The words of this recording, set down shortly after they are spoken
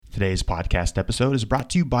today's podcast episode is brought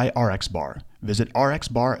to you by RxBar. Visit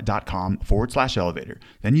rxbar.com/elevator.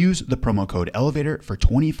 Then use the promo code ELEVATOR for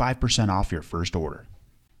 25% off your first order.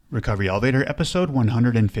 Recovery Elevator, episode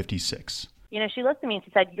 156. She looked at me and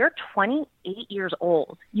she said, "You're 28 years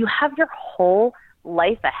old. You have your whole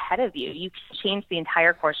life ahead of you. You can change the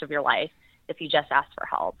entire course of your life if you just ask for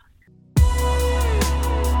help."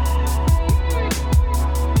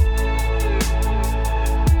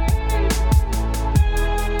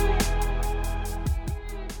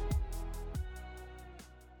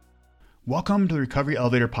 Welcome to the Recovery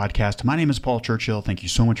Elevator podcast. My name is Paul Churchill. Thank you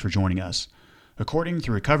so much for joining us. According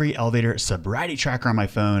to Recovery Elevator sobriety tracker on my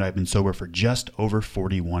phone, I've been sober for just over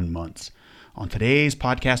 41 months. On today's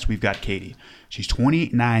podcast, we've got Katie. She's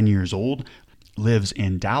 29 years old, lives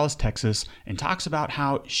in Dallas, Texas, and talks about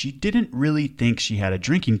how she didn't really think she had a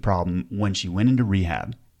drinking problem when she went into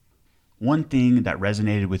rehab. One thing that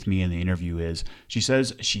resonated with me in the interview is she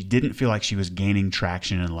says she didn't feel like she was gaining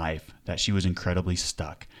traction in life, that she was incredibly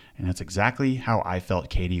stuck. And that's exactly how I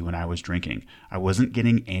felt, Katie, when I was drinking. I wasn't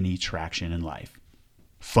getting any traction in life.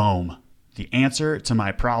 Foam. The answer to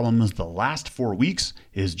my problems the last 4 weeks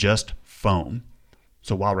is just foam.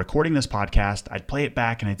 So while recording this podcast, I'd play it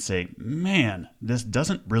back and I'd say, man, this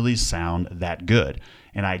doesn't really sound that good.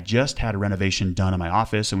 And I just had a renovation done in my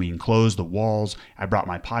office and we enclosed the walls. I brought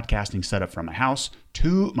my podcasting setup from my house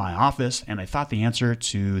to my office, and I thought the answer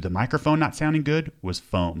to the microphone not sounding good was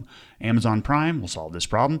foam. Amazon Prime will solve this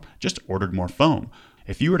problem. Just ordered more foam.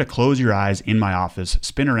 If you were to close your eyes in my office,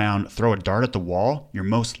 spin around, throw a dart at the wall, you're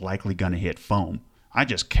most likely going to hit foam. I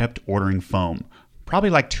just kept ordering foam. Probably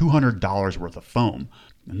like $200 worth of foam.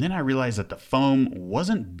 And then I realized that the foam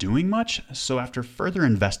wasn't doing much, so after further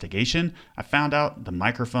investigation, I found out the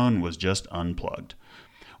microphone was just unplugged.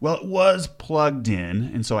 Well, it was plugged in,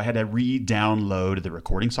 and so I had to re-download the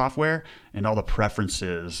recording software, and all the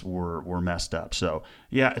preferences were messed up. So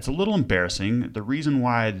yeah, it's a little embarrassing. The reason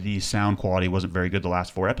why the sound quality wasn't very good the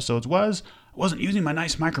last 4 episodes was I wasn't using my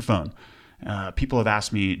nice microphone. People have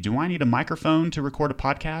asked me, do I need a microphone to record a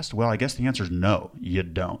podcast? Well, I guess the answer is no, you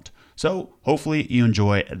don't. So hopefully you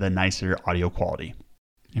enjoy the nicer audio quality.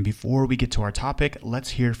 And before we get to our topic, let's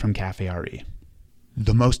hear from Cafe RE.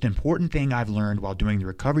 The most important thing I've learned while doing the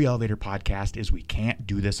Recovery Elevator podcast is we can't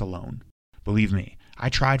do this alone. Believe me, I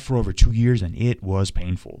tried for over 2 years and it was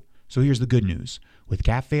painful. So here's the good news. With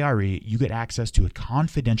Cafe RE, you get access to a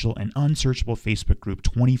confidential and unsearchable Facebook group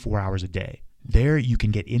 24 hours a day. There, you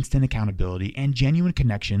can get instant accountability and genuine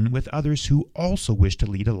connection with others who also wish to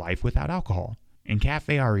lead a life without alcohol. In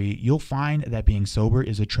Cafe RE, you'll find that being sober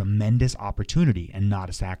is a tremendous opportunity and not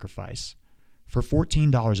a sacrifice. For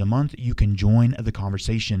 $14 a month, you can join the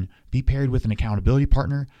conversation, be paired with an accountability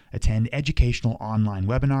partner, attend educational online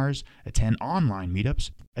webinars, attend online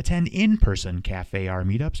meetups, attend in-person Cafe RE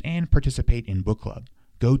meetups, and participate in book club.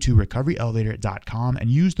 Go to recoveryelevator.com and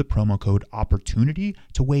use the promo code OPPORTUNITY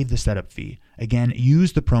to waive the setup fee. Again,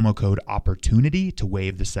 use the promo code OPPORTUNITY to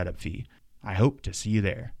waive the setup fee. I hope to see you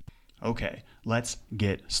there. Okay, let's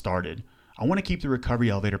get started. I want to keep the Recovery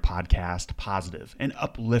Elevator podcast positive and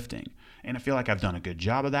uplifting, and I feel like I've done a good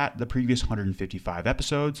job of that the previous 155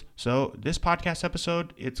 episodes. So this podcast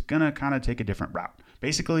episode, it's going to kind of take a different route.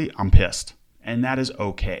 Basically, I'm pissed, and that is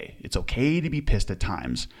okay. It's okay to be pissed at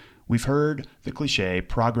times. We've heard the cliche,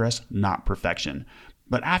 progress, not perfection.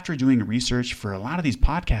 But after doing research for a lot of these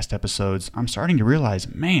podcast episodes, I'm starting to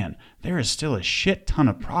realize, man, there is still a shit ton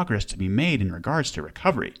of progress to be made in regards to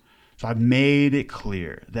recovery. So I've made it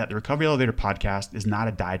clear that the Recovery Elevator podcast is not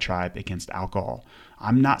a diatribe against alcohol.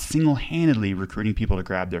 I'm not single-handedly recruiting people to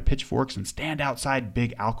grab their pitchforks and stand outside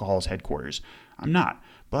Big Alcohol's headquarters. I'm not.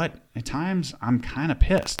 But at times, I'm kind of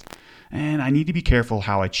pissed. And I need to be careful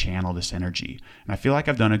how I channel this energy. And I feel like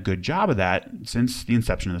I've done a good job of that since the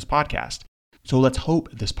inception of this podcast. So let's hope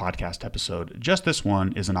this podcast episode, just this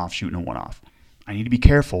one, is an offshoot and a one-off. I need to be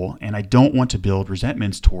careful, and I don't want to build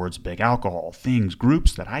resentments towards Big Alcohol, things,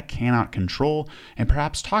 groups that I cannot control, and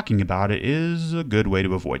perhaps talking about it is a good way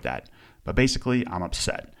to avoid that. But basically, I'm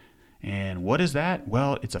upset. And what is that?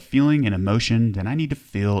 Well, it's a feeling and emotion that I need to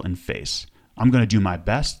feel and face. I'm going to do my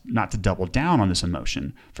best not to double down on this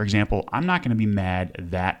emotion. For example, I'm not going to be mad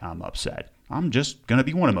that I'm upset. I'm just going to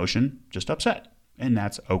be one emotion, just upset. And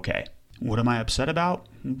that's okay. What am I upset about?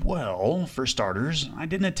 Well, for starters, I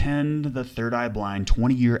didn't attend the Third Eye Blind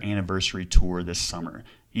 20-year anniversary tour this summer,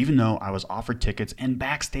 even though I was offered tickets and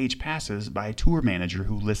backstage passes by a tour manager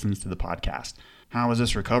who listens to the podcast. How is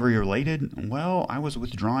this recovery related? Well, I was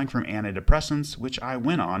withdrawing from antidepressants, which I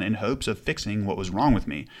went on in hopes of fixing what was wrong with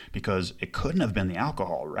me, because it couldn't have been the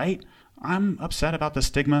alcohol, right? I'm upset about the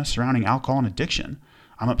stigma surrounding alcohol and addiction.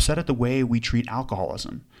 I'm upset at the way we treat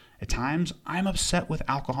alcoholism. At times, I'm upset with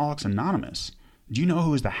Alcoholics Anonymous. Do you know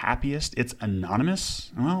who is the happiest? It's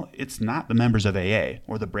anonymous? Well, it's not the members of AA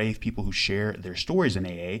or the brave people who share their stories in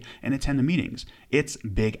AA and attend the meetings. It's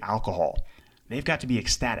Big Alcohol. They've got to be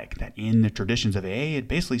ecstatic that in the traditions of AA, it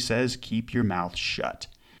basically says, keep your mouth shut.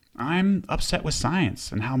 I'm upset with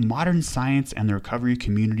science and how modern science and the recovery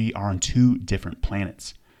community are on two different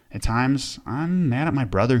planets. At times, I'm mad at my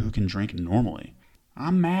brother who can drink normally.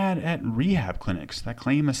 I'm mad at rehab clinics that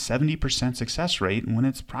claim a 70% success rate when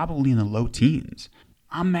it's probably in the low teens.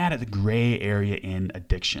 I'm mad at the gray area in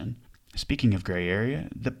addiction. Speaking of gray area,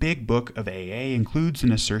 the Big Book of AA includes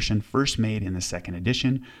an assertion first made in the second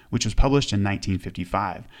edition, which was published in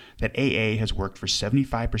 1955, that AA has worked for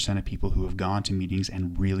 75% of people who have gone to meetings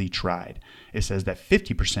and really tried. It says that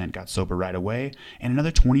 50% got sober right away, and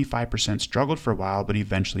another 25% struggled for a while but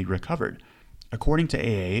eventually recovered. According to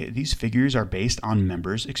AA, these figures are based on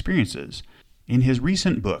members' experiences. In his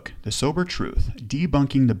recent book, The Sober Truth,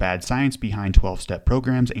 Debunking the Bad Science Behind 12-Step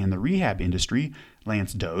Programs and the Rehab Industry,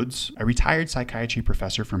 Lance Dodds, a retired psychiatry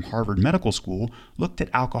professor from Harvard Medical School, looked at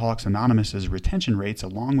Alcoholics Anonymous' retention rates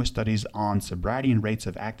along with studies on sobriety and rates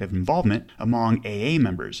of active involvement among AA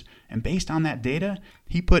members. And based on that data,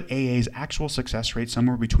 he put AA's actual success rate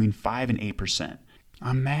somewhere between 5 and 8%.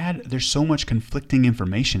 I'm mad there's so much conflicting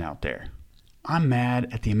information out there. I'm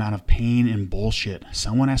mad at the amount of pain and bullshit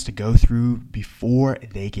someone has to go through before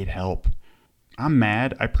they get help. I'm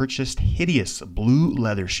mad I purchased hideous blue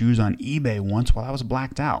leather shoes on eBay once while I was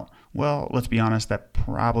blacked out. Well, let's be honest, that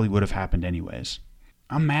probably would have happened anyways.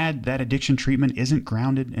 I'm mad that addiction treatment isn't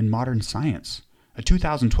grounded in modern science. A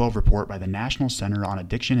 2012 report by the National Center on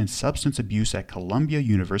Addiction and Substance Abuse at Columbia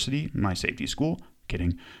University, my safety school,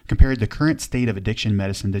 compared the current state of addiction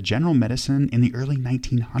medicine to general medicine in the early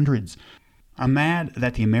 1900s. I'm mad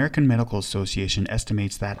that the American Medical Association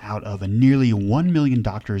estimates that out of nearly 1 million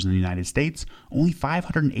doctors in the United States, only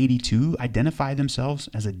 582 identify themselves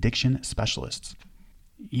as addiction specialists.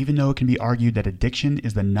 Even though it can be argued that addiction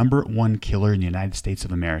is the number one killer in the United States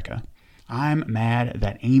of America. I'm mad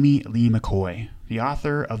that Amy Lee McCoy, the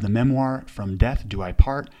author of the memoir From Death Do I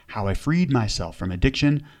Part, How I Freed Myself from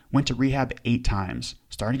Addiction, went to rehab 8 times,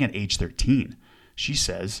 starting at age 13. She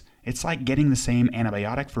says, it's like getting the same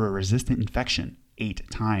antibiotic for a resistant infection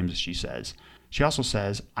 8 times, she says. She also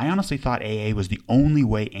says, I honestly thought AA was the only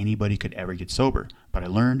way anybody could ever get sober, but I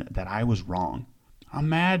learned that I was wrong. I'm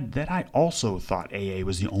mad that I also thought AA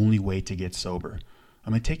was the only way to get sober.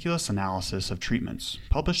 A meticulous analysis of treatments,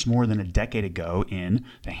 published more than a decade ago in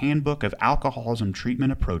the Handbook of Alcoholism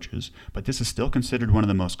Treatment Approaches, but this is still considered one of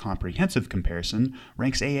the most comprehensive comparison,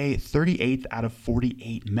 ranks AA 38th out of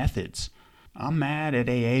 48 methods. I'm mad at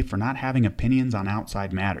AA for not having opinions on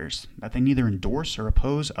outside matters, that they neither endorse or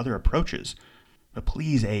oppose other approaches. But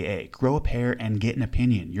please, AA, grow a pair and get an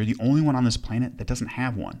opinion. You're the only one on this planet that doesn't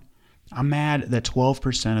have one. I'm mad that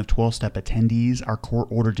 12% of 12-step attendees are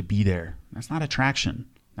court-ordered to be there. That's not attraction.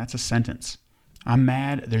 That's a sentence. I'm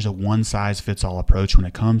mad there's a one-size-fits-all approach when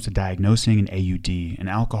it comes to diagnosing an AUD, an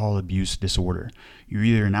alcohol abuse disorder. You're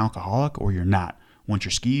either an alcoholic or you're not. Want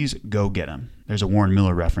your skis? Go get them. There's a Warren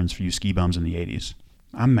Miller reference for you ski bums in the 80s.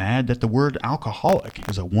 I'm mad that the word alcoholic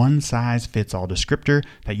is a one-size-fits-all descriptor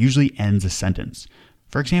that usually ends a sentence.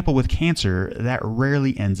 For example, with cancer, that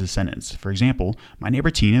rarely ends a sentence. For example, my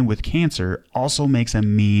neighbor Tina with cancer also makes a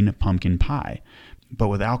mean pumpkin pie. But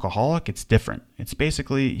with alcoholic, it's different. It's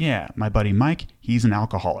basically, yeah, my buddy Mike, he's an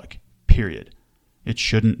alcoholic. Period. It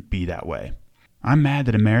shouldn't be that way. I'm mad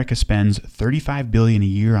that America spends $35 billion a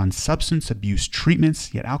year on substance abuse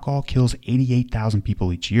treatments, yet alcohol kills 88,000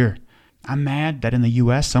 people each year. I'm mad that in the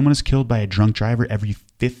U.S., someone is killed by a drunk driver every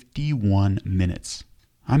 51 minutes.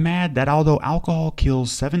 I'm mad that although alcohol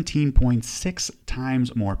kills 17.6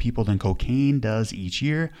 times more people than cocaine does each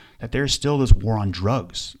year, that there's still this war on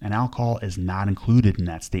drugs, and alcohol is not included in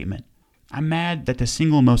that statement. I'm mad that the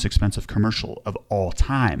single most expensive commercial of all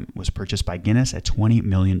time was purchased by Guinness at $20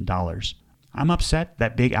 million. I'm upset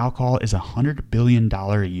that big alcohol is a $100 billion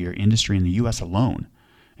a year industry in the U.S. alone,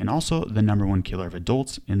 and also the number one killer of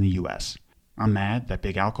adults in the U.S. I'm mad that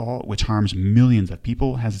big alcohol, which harms millions of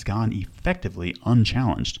people, has gone effectively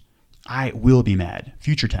unchallenged. I will be mad,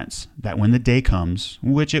 future tense, that when the day comes,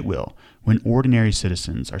 which it will, when ordinary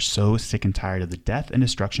citizens are so sick and tired of the death and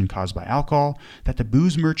destruction caused by alcohol, that the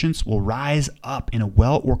booze merchants will rise up in a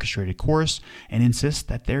well-orchestrated chorus and insist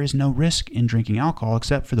that there is no risk in drinking alcohol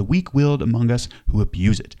except for the weak-willed among us who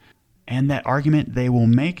abuse it. And that argument they will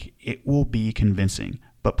make, it will be convincing.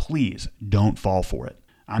 But please, don't fall for it.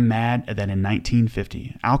 I'm mad that in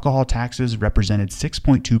 1950, alcohol taxes represented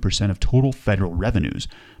 6.2% of total federal revenues.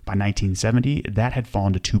 By 1970, that had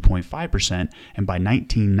fallen to 2.5%, and by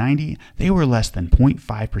 1990, they were less than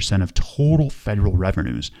 0.5% of total federal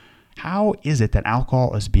revenues. How is it that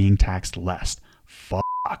alcohol is being taxed less? Fuck.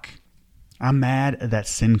 I'm mad that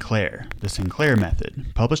Sinclair, the Sinclair method,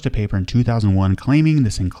 published a paper in 2001 claiming the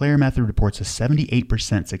Sinclair method reports a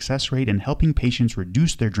 78% success rate in helping patients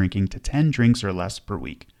reduce their drinking to 10 drinks or less per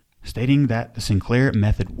week, stating that the Sinclair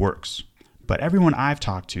method works. But everyone I've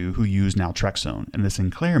talked to who use naltrexone and the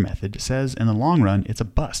Sinclair method says in the long run it's a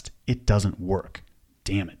bust. It doesn't work.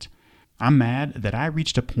 Damn it. I'm mad that I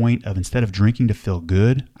reached a point of instead of drinking to feel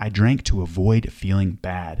good, I drank to avoid feeling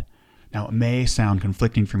bad. Now, it may sound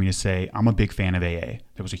conflicting for me to say I'm a big fan of AA.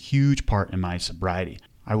 That was a huge part in my sobriety.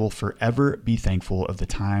 I will forever be thankful of the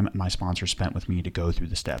time my sponsor spent with me to go through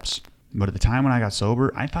the steps. But at the time when I got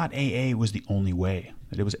sober, I thought AA was the only way,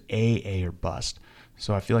 that it was AA or bust.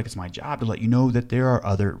 So I feel like it's my job to let you know that there are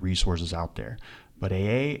other resources out there. But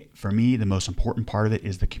AA, for me, the most important part of it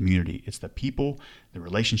is the community. It's the people, the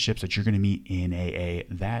relationships that you're going to meet in AA.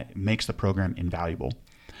 That makes the program invaluable.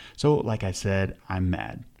 So like I said, I'm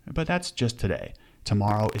mad. But that's just today.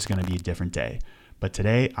 Tomorrow is going to be a different day. But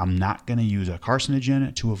today, I'm not going to use a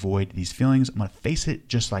carcinogen to avoid these feelings. I'm going to face it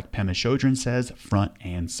just like Pema Chodron says, front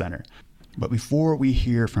and center. But before we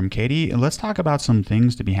hear from Katie, let's talk about some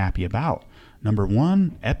things to be happy about. Number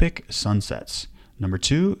 1, epic sunsets. Number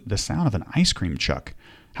 2, the sound of an ice cream truck.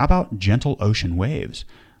 How about gentle ocean waves?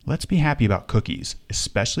 Let's be happy about cookies,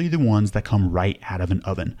 especially the ones that come right out of an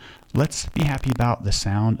oven. Let's be happy about the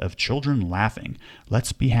sound of children laughing.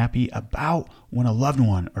 Let's be happy about when a loved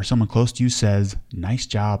one or someone close to you says, "Nice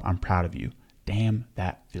job, I'm proud of you." Damn,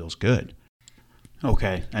 that feels good.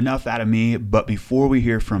 Okay, enough out of me, but before we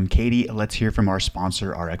hear from Katie, let's hear from our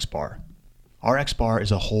sponsor, RxBar. RxBar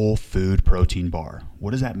is a whole food protein bar.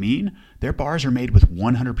 What does that mean? Their bars are made with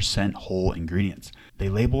 100% whole ingredients. They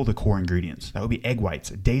label the core ingredients. That would be egg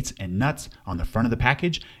whites, dates, and nuts on the front of the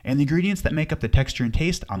package, and the ingredients that make up the texture and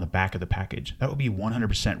taste on the back of the package. That would be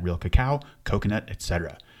 100% real cacao, coconut,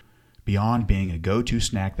 etc. Beyond being a go-to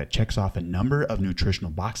snack that checks off a number of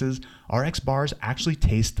nutritional boxes, RX bars actually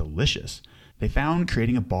taste delicious. They found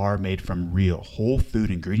creating a bar made from real whole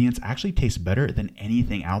food ingredients actually tastes better than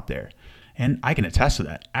anything out there. And I can attest to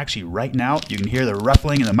that. Actually, right now, you can hear the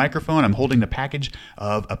ruffling in the microphone. I'm holding the package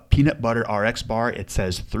of a peanut butter RX bar. It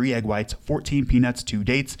says 3 egg whites, 14 peanuts, 2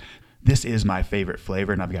 dates. This is my favorite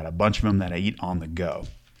flavor, and I've got a bunch of them that I eat on the go.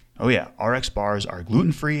 Oh yeah, RX bars are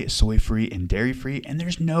gluten-free, soy-free, and dairy-free, and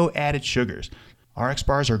there's no added sugars. RX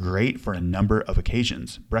bars are great for a number of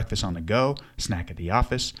occasions. Breakfast on the go, snack at the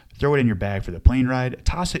office, throw it in your bag for the plane ride,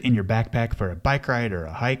 toss it in your backpack for a bike ride or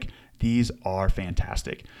a hike. These are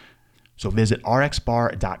fantastic. So visit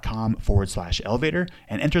rxbar.com/elevator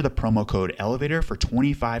and enter the promo code elevator for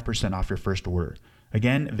 25% off your first order.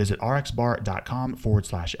 Again, visit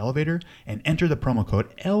rxbar.com/elevator and enter the promo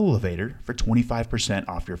code elevator for 25%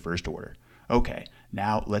 off your first order. Okay,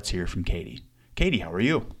 now let's hear from Katie. Katie, how are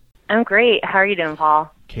you? I'm great. How are you doing,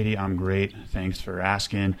 Paul? Katie, I'm great. Thanks for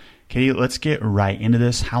asking. Katie, let's get right into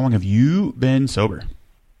this. How long have you been sober?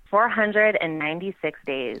 496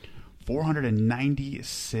 days.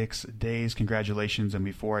 496 days. Congratulations. And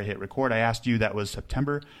before I hit record, I asked you that was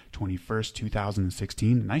September 21st,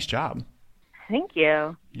 2016. Nice job. Thank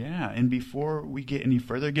you. Yeah. And before we get any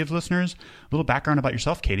further, give listeners a little background about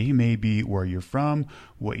yourself, Katie. Maybe where you're from,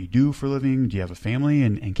 what you do for a living. Do you have a family?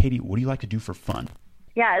 And Katie, what do you like to do for fun?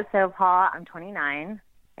 Yeah. So, Paul, I'm 29.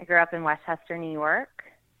 I grew up in Westchester, New York.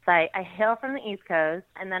 So I hail from the East Coast,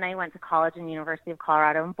 and then I went to college in University of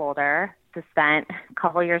Colorado in Boulder. So spent a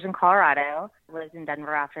couple years in Colorado, lived in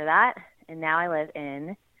Denver after that, and now I live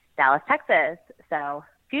in Dallas, Texas. So a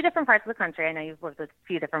few different parts of the country. I know you've lived with a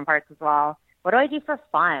few different parts as well. What do I do for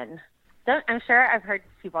fun? I'm sure I've heard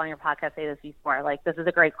people on your podcast say this before. Like, this is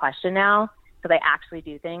a great question now because I actually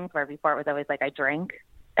do things where before it was always like I drink.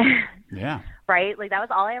 Yeah. Right? Like, that was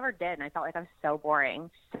all I ever did, and I felt like I was so boring.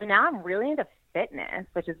 So now I'm really into fitness,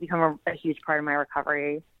 which has become a huge part of my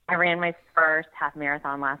recovery. I ran my first half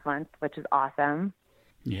marathon last month, which is awesome.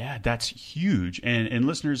 Yeah, that's huge. And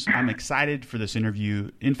listeners, I'm excited for this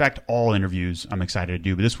interview. In fact, all interviews I'm excited to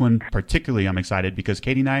do, but this one particularly I'm excited because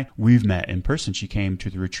Katie and I, we've met in person. She came to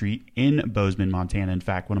the retreat in Bozeman, Montana. In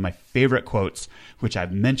fact, one of my favorite quotes, which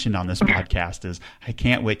I've mentioned on this podcast, is, "I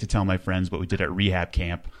can't wait to tell my friends what we did at rehab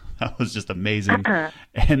camp." That was just amazing.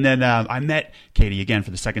 And then I met Katie again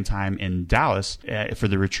for the second time in Dallas for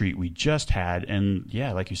the retreat we just had. And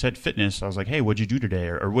yeah, like you said, fitness. I was like, "Hey, what'd you do today?"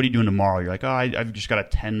 Or "What are you doing tomorrow?" You're like, "Oh, I've just got a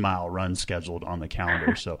 10-mile run scheduled on the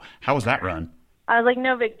calendar." So how was that run? I was like,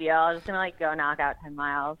 no big deal. I'm just going to like go knock out 10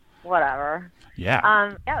 miles, whatever.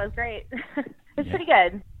 Yeah. Yeah, it was great. It's Yeah. pretty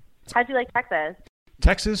good. How'd you like Texas?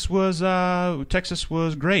 Texas was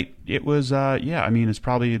great. It was yeah. I mean, it's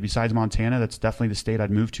probably besides Montana, that's definitely the state I'd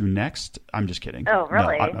move to next. I'm just kidding. Oh,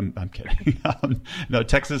 really? No, I'm kidding. No,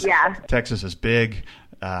 Texas. Yeah. Texas is big.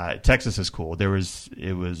 Texas is cool. The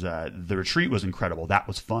retreat was incredible. That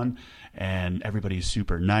was fun, and everybody's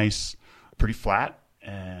super nice, pretty flat,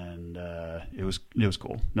 and it was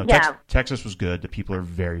cool. No, Yeah. Texas was good. The people are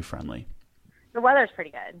very friendly. The weather's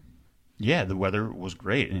pretty good. Yeah, the weather was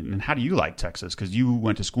great. And how do you like Texas? Because you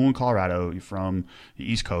went to school in Colorado. You're from the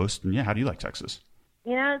East Coast. And yeah, how do you like Texas?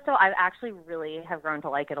 You know, so I've actually really have grown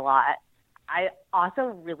to like it a lot. I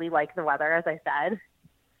also really like the weather, as I said.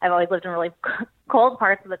 I've always lived in really cold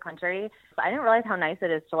parts of the country. So I didn't realize how nice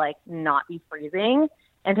it is to like not be freezing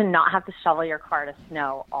and to not have to shovel your car to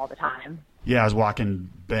snow all the time. Yeah, I was walking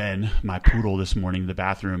Ben, my poodle, this morning to the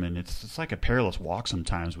bathroom, and it's like a perilous walk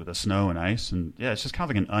sometimes with the snow and ice. And yeah, it's just kind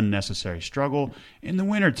of like an unnecessary struggle in the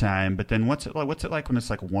wintertime. But then what's it like when it's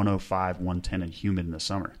like 105, 110 and humid in the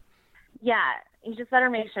summer? Yeah, you just better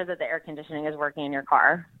make sure that the air conditioning is working in your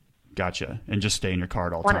car. Gotcha. And just stay in your car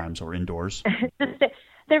at all times or indoors.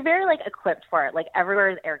 They're very like equipped for it. Like everywhere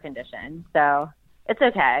is air conditioned, so it's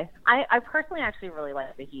okay. I personally actually really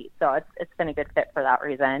like the heat, so it's been a good fit for that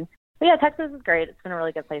reason. But yeah, Texas is great. It's been a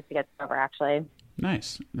really good place to get over, actually.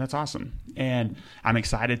 Nice. That's awesome. And I'm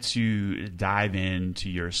excited to dive into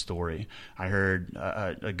your story. I heard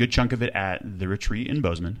a good chunk of it at the retreat in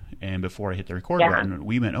Bozeman. And before I hit the record button,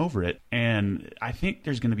 we went over it. And I think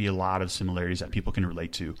there's going to be a lot of similarities that people can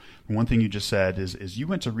relate to. One thing you just said is you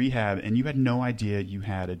went to rehab and you had no idea you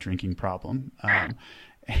had a drinking problem.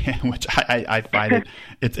 Which I find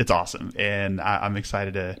it's awesome, and I'm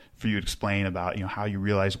excited for you to explain about how you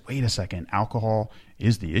realize, wait a second, alcohol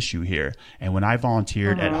is the issue here. And when I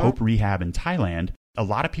volunteered at Hope Rehab in Thailand, a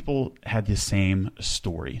lot of people had the same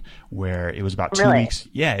story where it was about 2 weeks.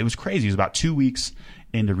 Yeah, it was crazy. It was about 2 weeks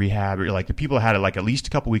into rehab, or like the people had it like at least a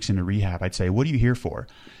couple weeks into rehab. I'd say, what are you here for?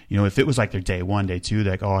 If it was like their day 1, day 2,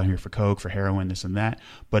 they're like, oh, I'm here for coke, for heroin, this and that.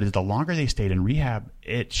 But as the longer they stayed in rehab,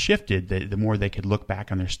 it shifted. The more they could look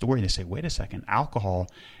back on their story and they say, wait a second, alcohol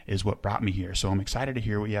is what brought me here. So I'm excited to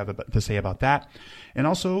hear what you have to say about that. And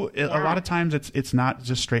also, a lot of times it's not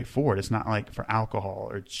just straightforward. It's not like for alcohol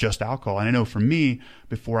or it's just alcohol. And I know for me,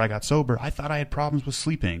 before I got sober, I thought I had problems with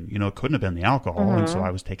sleeping. It couldn't have been the alcohol. And so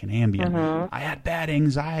I was taking Ambien. I had bad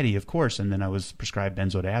anxiety, of course. And then I was prescribed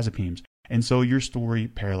benzodiazepines. And so your story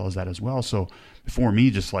parallels that as well. So before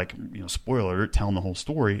me, just like, spoiler alert, telling the whole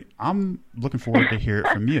story, I'm looking forward to hear it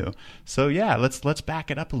from you. So yeah, let's back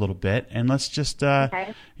it up a little bit and let's just,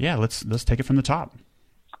 let's take it from the top.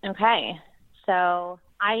 Okay. So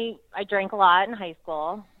I drank a lot in high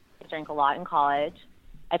school. I drank a lot in college.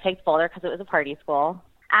 I picked Boulder because it was a party school.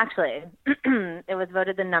 Actually, it was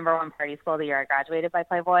voted the #1 party school the year I graduated by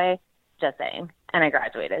Playboy. Just saying. And I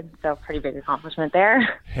graduated. So pretty big accomplishment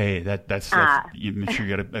there. Hey, that's you make sure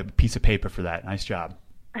you got a piece of paper for that. Nice job.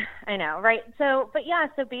 I know, right? So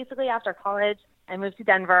basically after college, I moved to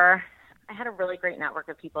Denver. I had a really great network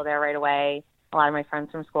of people there right away. A lot of my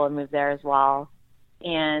friends from school had moved there as well.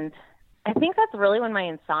 And I think that's really when my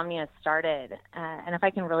insomnia started. And if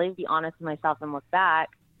I can really be honest with myself and look back,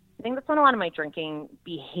 I think that's when a lot of my drinking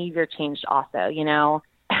behavior changed also.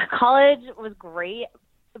 College was great,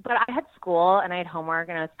 but I had school and I had homework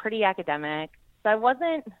and I was pretty academic. So I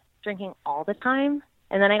wasn't drinking all the time.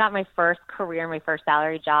 And then I got my first career, my first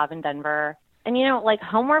salary job in Denver. And,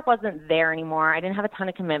 homework wasn't there anymore. I didn't have a ton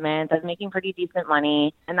of commitments. I was making pretty decent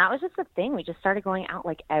money. And that was just the thing. We just started going out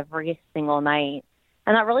like every single night.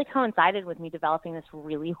 And that really coincided with me developing this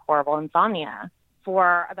really horrible insomnia.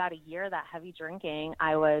 For about a year, that heavy drinking,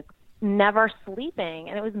 I was never sleeping.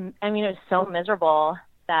 And it was so miserable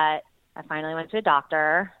that I finally went to a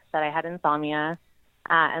doctor, said I had insomnia,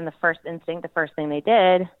 and the first thing they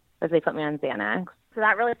did was they put me on Xanax. So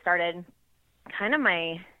that really started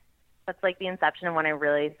that's like the inception of when I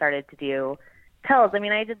really started to do pills. I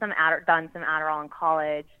mean, I done some Adderall in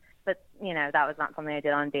college, but, that was not something I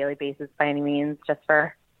did on a daily basis by any means, just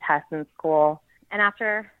for tests in school. And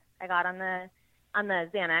after I got on the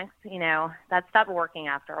Xanax, that stopped working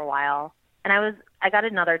after a while. And I got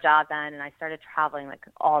another job then, and I started traveling like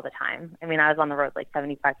all the time. I mean, I was on the road like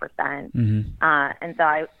 75%. And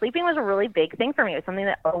so sleeping was a really big thing for me. It was something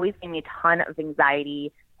that always gave me a ton of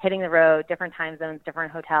anxiety, hitting the road, different time zones,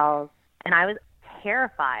 different hotels. And I was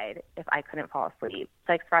terrified if I couldn't fall asleep.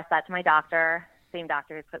 So I expressed that to my doctor, same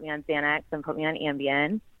doctor who put me on Xanax and put me on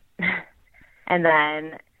Ambien. And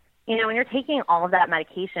then, when you're taking all of that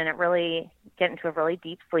medication, it really get into a really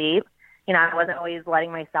deep sleep. I wasn't always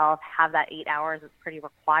letting myself have that 8 hours that's pretty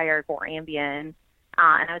required for Ambien.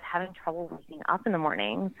 And I was having trouble waking up in the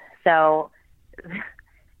mornings. So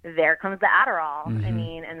there comes the Adderall.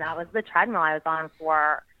 And that was the treadmill I was on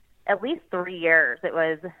for at least 3 years. It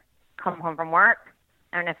was come home from work.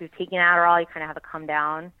 I don't know if you've taken Adderall, you kind of have to come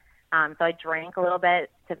down. So I drank a little bit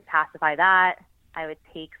to pacify that. I would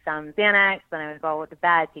take some Xanax, then I would go to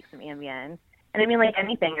bed, take some Ambien. And like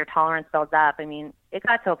anything, your tolerance builds up. It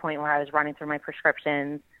got to a point where I was running through my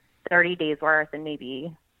prescriptions 30 days worth in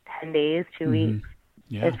maybe 10 days, 2 weeks.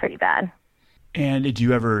 Yeah. It was pretty bad. And did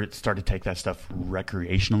you ever start to take that stuff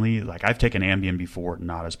recreationally? Like I've taken Ambien before,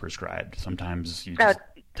 not as prescribed. Sometimes you just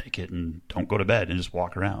take it and don't go to bed and just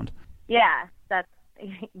walk around. Yeah,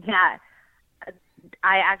 yeah.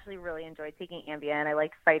 I actually really enjoyed taking Ambien. I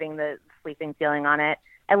liked fighting the sleeping feeling on it.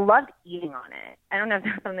 I loved eating on it. I don't know if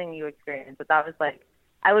that's something you experienced, but that was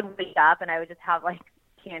I would wake up and I would just have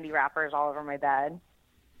candy wrappers all over my bed.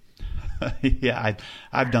 Yeah,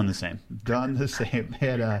 I've done the same.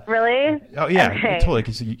 Really? Oh yeah, okay. Totally.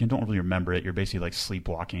 Because you don't really remember it. You're basically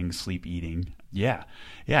sleepwalking, sleep eating. Yeah.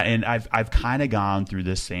 And I've kind of gone through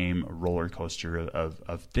this same roller coaster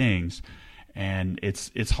of things, and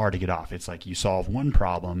it's hard to get off. It's like you solve one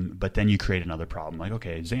problem, but then you create another problem. Like,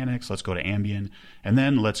 okay, Xanax, let's go to Ambien, and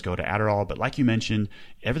then let's go to Adderall. But like you mentioned,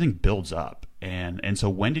 everything builds up. And so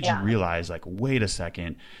when did you realize, wait a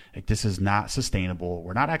second, this is not sustainable.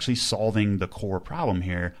 We're not actually solving the core problem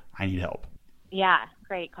here. I need help. Yeah,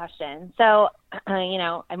 great question. So,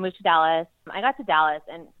 I moved to Dallas. I got to Dallas,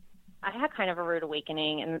 and I had kind of a rude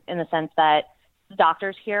awakening in the sense that the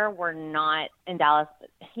doctors here were not in Dallas.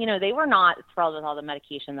 They were not thrilled with all the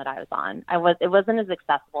medication that I was on. It wasn't as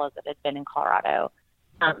accessible as it had been in Colorado.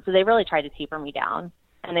 So they really tried to taper me down,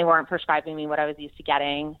 and they weren't prescribing me what I was used to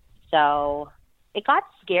getting. So it got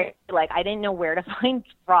scary. I didn't know where to find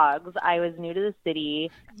drugs. I was new to the city.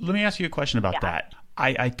 Let me ask you a question about that.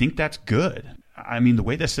 I think that's good. The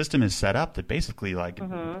way the system is set up, that basically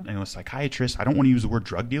psychiatrists, I don't want to use the word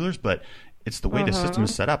drug dealers, but it's the way the system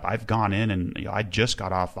is set up. I've gone in and I just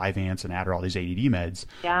got off Vyvanse and Adderall, these ADD meds,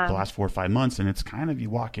 the last 4 or 5 months. And it's kind of, you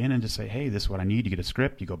walk in and just say, hey, this is what I need. You get a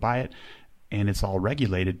script, you go buy it, and it's all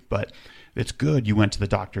regulated. But it's good you went to the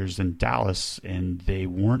doctors in Dallas and they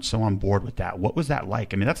weren't so on board with that. What was that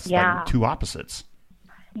like? That's like two opposites.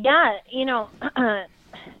 Yeah,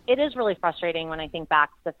 it is really frustrating when I think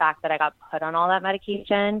back to the fact that I got put on all that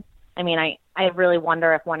medication. I really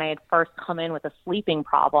wonder if when I had first come in with a sleeping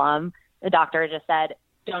problem, the doctor just said,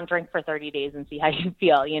 don't drink for 30 days and see how you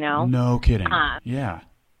feel, No kidding. Yeah.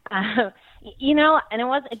 And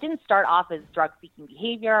it didn't start off as drug-seeking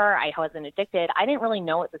behavior. I wasn't addicted. I didn't really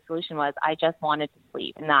know what the solution was. I just wanted to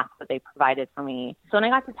sleep, and that's what they provided for me. So when I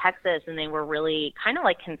got to Texas, and they were really kind of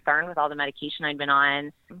concerned with all the medication I'd been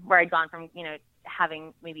on, where I'd gone from,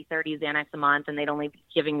 having maybe 30 Xanax a month, and they'd only be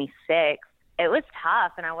giving me 6. It was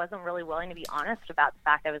tough, and I wasn't really willing to be honest about the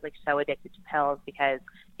fact I was so addicted to pills because,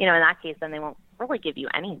 in that case, then they won't really give you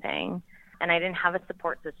anything. And I didn't have a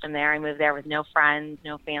support system there. I moved there with no friends,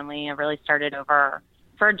 no family. I really started over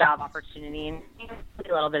for a job opportunity and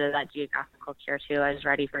a little bit of that geographical cure too. I was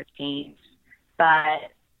ready for a change.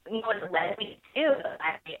 But what it led me to,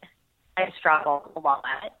 I struggled a lot.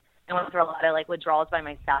 I went through a lot of withdrawals by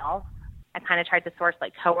myself. I kind of tried to source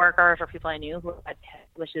coworkers or people I knew who had PIP,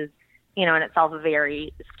 which is, in itself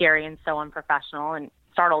very scary and so unprofessional and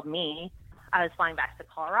startled me. I was flying back to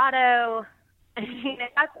Colorado. And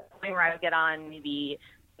it got to the point where I would get on maybe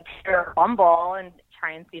Tinder or Bumble and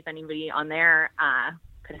try and see if anybody on there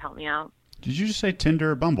could help me out. Did you just say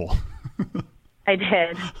Tinder or Bumble? I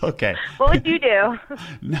did. Okay. What would you do?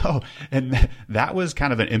 No, and that was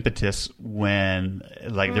kind of an impetus when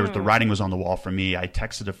there was the writing was on the wall for me. I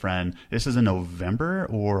texted a friend. This is in November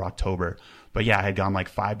or October. But yeah, I had gone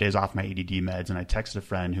 5 days off my ADD meds, and I texted a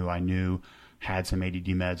friend who I knew had some ADD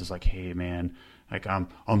meds. It's like, hey man,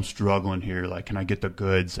 I'm struggling here. Can I get the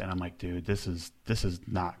goods? And I'm like, dude, this is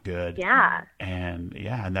not good. Yeah. And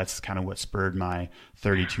that's kind of what spurred my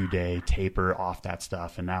 32-day taper off that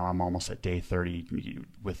stuff. And now I'm almost at day 30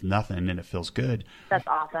 with nothing, and it feels good. That's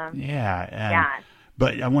awesome. Yeah.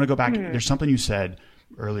 But I want to go back. There's something you said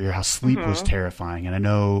earlier, how sleep was terrifying. And I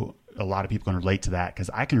know a lot of people can relate to that because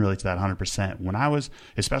I can relate to that 100%.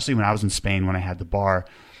 Especially when I was in Spain, when I had the bar,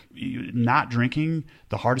 not drinking,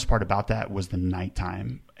 the hardest part about that was the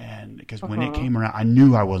nighttime. And because when it came around, I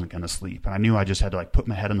knew I wasn't going to sleep. And I knew I just had to put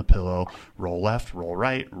my head on the pillow, roll left, roll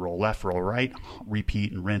right, roll left, roll right,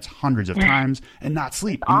 repeat and rinse hundreds of times and not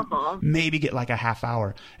sleep. Awful. Maybe get a half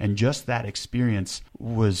hour. And just that experience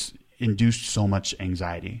induced so much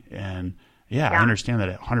anxiety. And Yeah, I understand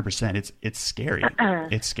that 100%. It's scary.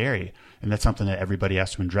 It's scary. And that's something that everybody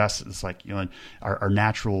has to address. It's like, our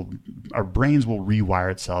brains will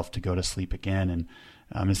rewire itself to go to sleep again.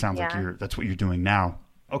 And it sounds like that's what you're doing now.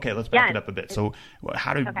 Okay, let's back it up a bit. So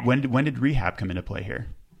when did rehab come into play here?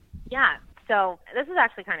 Yeah. So this is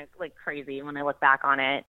actually kind of like crazy when I look back on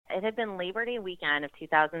it. It had been Labor Day weekend of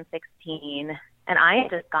 2016, and I had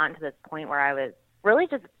just gotten to this point where I was really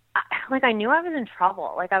just, like, I knew I was in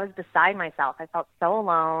trouble. Like, I was beside myself. I felt so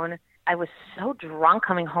alone. I was so drunk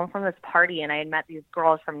coming home from this party, and I had met these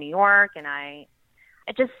girls from New York, and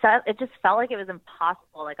it just felt like it was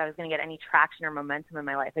impossible, like I was going to get any traction or momentum in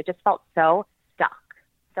my life. I just felt so stuck,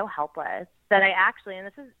 so helpless, that I actually,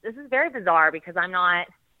 and this is very bizarre because I'm not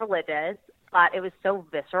religious, but it was so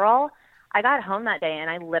visceral. I got home that day and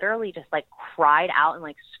I literally just like cried out and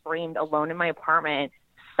like screamed alone in my apartment,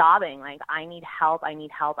 sobbing, like, I need help, I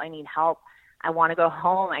need help, I need help. I want to go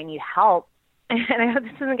home, I need help. And I hope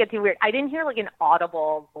this doesn't get too weird. I didn't hear like an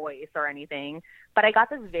audible voice or anything, but I got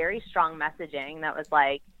this very strong messaging that was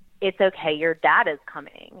like, it's okay, your dad is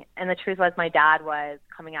coming. And the truth was my dad was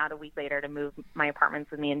coming out a week later to move my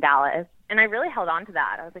apartments with me in Dallas. And I really held on to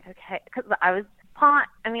that. I was like, okay, because I was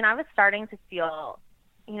starting to feel,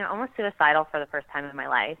 almost suicidal for the first time in my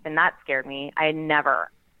life. And that scared me. I had never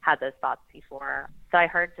had those thoughts before. So I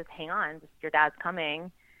heard, just hang on, just your dad's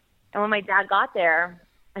coming. And when my dad got there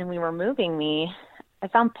and we were moving me, I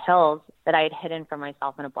found pills that I had hidden from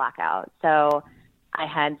myself in a blackout. So I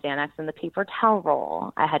had Xanax in the paper towel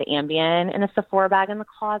roll. I had Ambien in a Sephora bag in the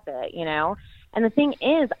closet, And the thing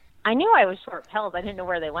is, I knew I was short pills. I didn't know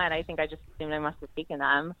where they went. I think I just assumed I must have taken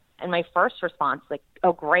them. And my first response, like,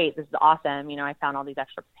 oh, great, this is awesome. I found all these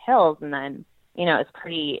extra pills. And then, it's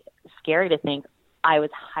pretty scary to think I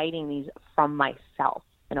was hiding these from myself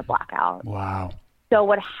in a blackout. Wow. So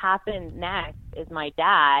what happened next is my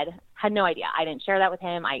dad had no idea. I didn't share that with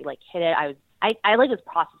him. I hid it. I was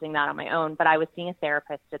processing that on my own, but I was seeing a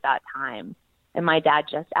therapist at that time. And my dad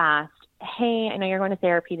just asked, hey, I know you're going to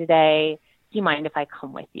therapy today. Do you mind if I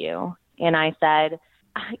come with you? And I said,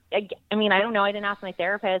 I don't know. I didn't ask my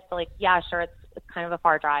therapist, but yeah, sure. It's kind of a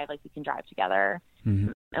far drive. Like, we can drive together.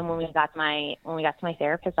 Mm-hmm. And when we got to my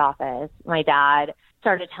therapist's office, my dad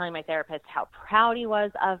started telling my therapist how proud he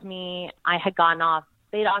was of me. I had gotten off.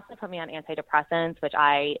 They'd also put me on antidepressants, which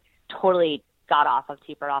I totally got off of,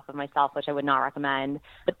 tapered off of myself, which I would not recommend.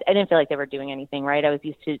 But I didn't feel like they were doing anything, right? I was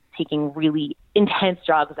used to taking really intense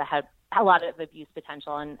drugs that had a lot of abuse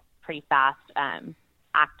potential and pretty fast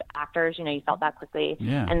actors. You felt that quickly.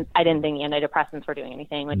 Yeah. And I didn't think antidepressants were doing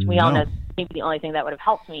anything, which we all know is maybe the only thing that would have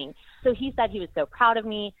helped me. So he said he was so proud of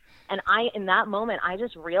me. And in that moment, I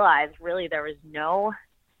just realized really there was no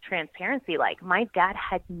transparency. Like, my dad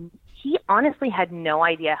he honestly had no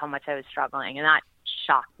idea how much I was struggling. And that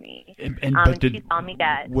shocked me.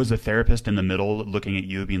 Was the therapist in the middle looking at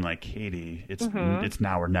you being like, Katie, it's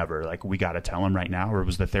now or never, like, we got to tell him right now? Or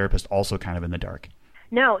was the therapist also kind of in the dark?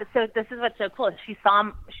 No, so this is what's so cool. She saw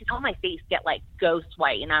my face get like ghost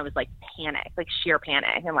white, and I was like panicked, like sheer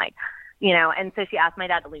panic, and like, and so she asked my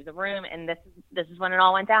dad to leave the room, and this is when it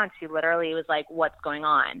all went down. She literally was like, what's going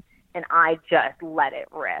on? And I just let it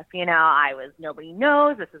rip. Nobody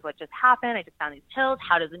knows. This is what just happened. I just found these pills.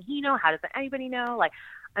 How doesn't he know? How doesn't anybody know? Like,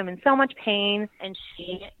 I'm in so much pain. And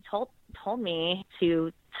she told me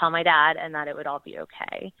to tell my dad and that it would all be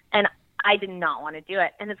okay. And I did not want to do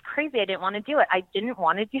it. And it's crazy. I didn't want to do it. I didn't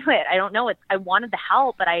want to do it. I don't know. I wanted the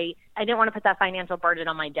help, but I didn't want to put that financial burden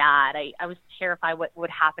on my dad. I was terrified what would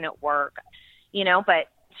happen at work, but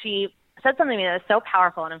she said something to me that was so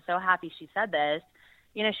powerful, and I'm so happy she said this.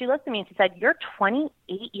 She looked at me and she said, you're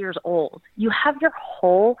 28 years old. You have your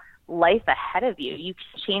whole life ahead of you. You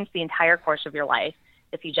can change the entire course of your life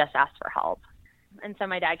if you just ask for help. And so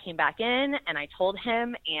my dad came back in, and I told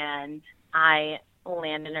him, and I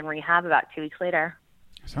landed in rehab about 2 weeks later.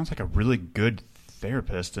 Sounds like a really good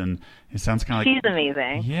therapist, and it sounds kind of like... She's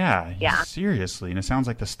amazing. Yeah. Seriously. And it sounds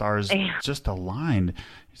like the stars just aligned.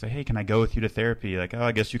 You say, hey, can I go with you to therapy? Like, oh,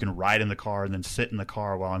 I guess you can ride in the car and then sit in the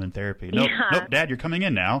car while I'm in therapy. Nope, Dad, you're coming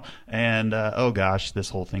in now. And, oh gosh,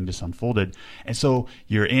 this whole thing just unfolded. And so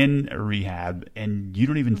you're in rehab, and you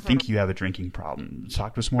don't even think you have a drinking problem.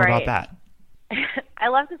 Talk to us more about that. I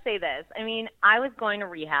love to say this. I was going to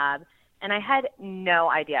rehab, and I had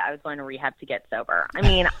no idea I was going to rehab to get sober.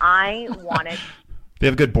 I wanted... They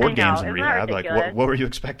have good board games in rehab. Like, what were you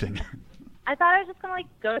expecting? I thought I was just going to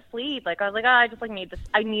go to sleep. Like, I was like, I just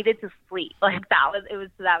I needed to sleep. Like, it was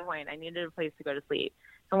to that point. I needed a place to go to sleep.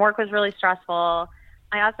 And work was really stressful.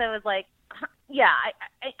 I also was like, I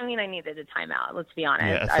needed a timeout, let's be honest.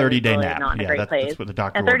 Yeah, a 30-day nap. Not in a great place. That's what the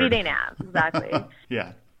doctor ordered. A 30-day nap, exactly.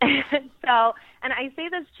 Yeah. So, and I say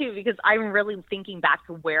this too because I'm really thinking back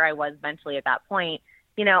to where I was mentally at that point.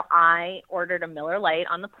 You know, I ordered a Miller Lite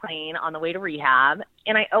on the plane on the way to rehab.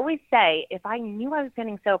 And I always say, if I knew I was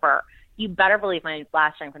getting sober, you better believe my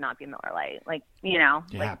last drink would not be Miller Lite. Like, you know.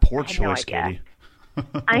 Yeah, like, poor choice, Katie.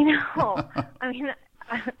 I know. I mean,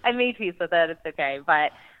 I made peace with it. It's okay.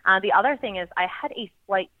 But the other thing is I had a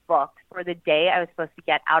flight booked for the day I was supposed to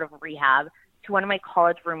get out of rehab to one of my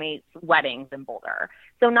college roommates' weddings in Boulder.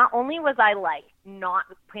 So not only was I like not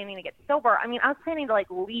planning to get sober, I mean, I was planning to like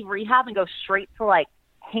leave rehab and go straight to like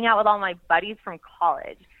hang out with all my buddies from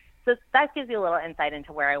college. So that gives you a little insight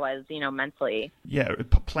into where I was, you know, mentally. Yeah,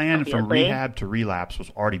 plan from rehab to relapse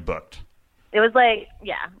was already booked. It was like,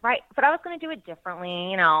 yeah, right. But I was going to do it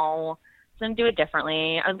differently, you know. I was going to do it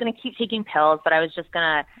differently. I was going to keep taking pills, but I was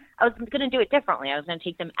going to do it differently. I was going to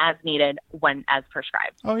take them as needed when as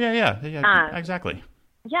prescribed. Oh, yeah, exactly.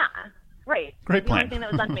 Yeah, right. Great plan. The only thing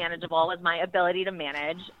that was unmanageable was my ability to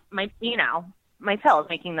manage my pills,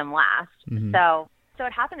 making them last. Mm-hmm. So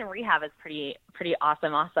what happened in rehab is pretty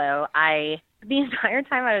awesome. Also, the entire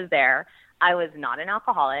time I was there, I was not an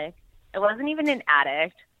alcoholic. I wasn't even an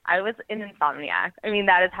addict. I was an insomniac. I mean,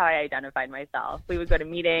 that is how I identified myself. We would go to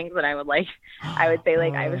meetings and I would say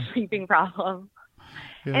like I have a sleeping problem.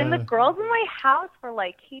 Yeah. And the girls in my house were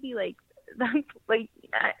like, Katie, like, that's like,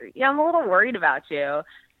 yeah, I'm a little worried about you.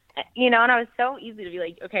 You know, and I was so easy to be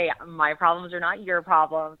like, okay, my problems are not your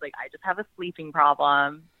problems. Like, I just have a sleeping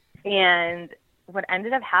problem. And what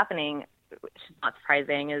ended up happening, which is not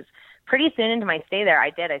surprising, is pretty soon into my stay there,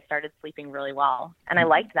 I started sleeping really well. And I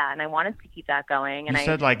liked that, and I wanted to keep that going. And you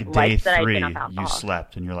said like day 3 you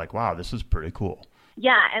slept, and you're like, wow, this is pretty cool.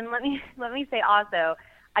 Yeah, and let me say also,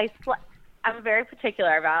 I'm very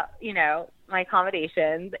particular about, you know, my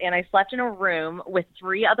accommodations, and I slept in a room with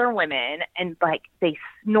 3 other women, and like they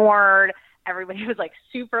snored. Everybody was like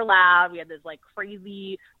super loud. We had this like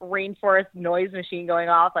crazy rainforest noise machine going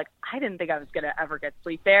off. Like I didn't think I was going to ever get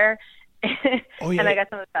sleep there. Oh, yeah. And I got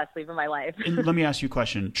some of the best sleep in my life. And let me ask you a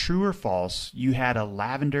question. True or false, you had a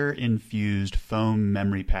lavender-infused foam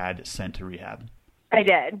memory pad sent to rehab? I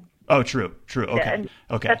did. Oh, true. Okay.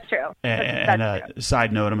 That's true. And true.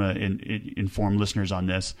 Side note, I'm going to inform listeners on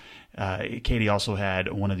this. Katie also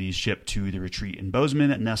had one of these shipped to the retreat in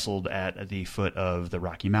Bozeman, nestled at the foot of the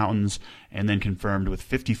Rocky Mountains, and then confirmed with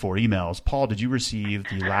 54 emails. Paul, did you receive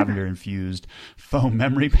the lavender-infused foam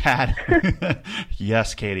memory pad?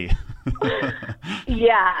 Yes, Katie.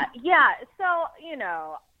 Yeah. So, you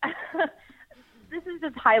know, this is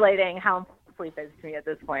just highlighting how sleep is to me at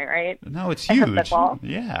this point, right? No, it's huge.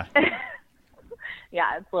 Yeah.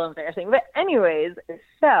 Yeah, it's a little embarrassing. But anyways,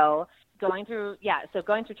 so going through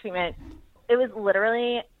treatment, it was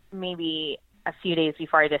literally maybe a few days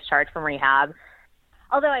before I discharged from rehab.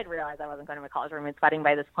 Although I'd realized I wasn't going to my college roommate's wedding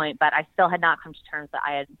by this point, but I still had not come to terms that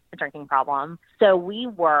I had a drinking problem. So we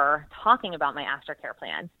were talking about my aftercare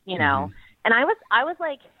plan, you know, and I was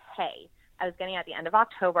like, hey, I was getting at the end of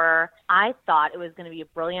October. I thought it was going to be a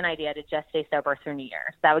brilliant idea to just stay sober through New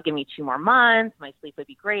Year's. That would give me 2 more months. My sleep would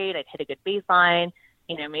be great. I'd hit a good baseline,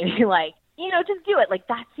 you know, maybe like, you know, just do it. Like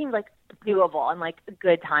that seemed like doable and like a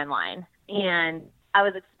good timeline. And I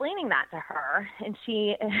was explaining that to her, and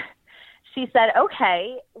she said,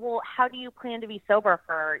 okay, well, how do you plan to be sober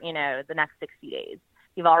for, you know, the next 60 days?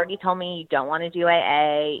 You've already told me you don't want to do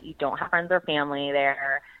AA. You don't have friends or family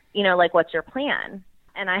there. You know, like, what's your plan?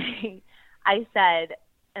 And I said,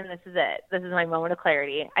 and this is it. This is my moment of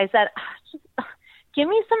clarity. I said, just give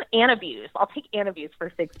me some Antabuse. I'll take Antabuse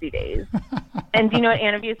for 60 days. And do you know what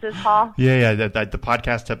Antabuse is, Paul? Yeah. The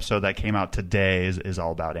podcast episode that came out today is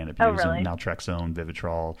all about Antabuse. Oh, really? And naltrexone,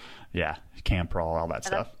 Vivitrol, Camprol, all that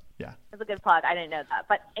stuff. Yeah. That's a good plug. I didn't know that.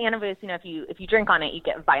 But Antabuse, you know, if you drink on it, you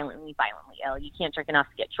get violently ill. You can't drink enough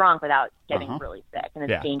to get drunk without getting really sick, and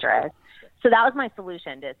it's dangerous. So that was my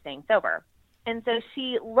solution to staying sober. And so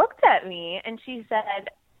she looked at me and she said,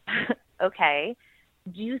 okay,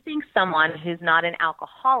 do you think someone who's not an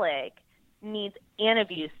alcoholic needs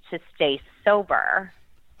Antabuse to stay sober?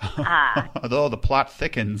 Although the plot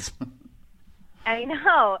thickens. I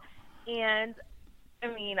know. And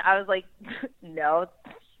I mean, I was like, no,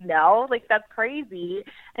 like that's crazy.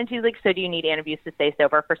 And she's like, so do you need Antabuse to stay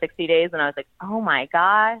sober for 60 days? And I was like, oh my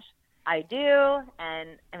gosh, I do.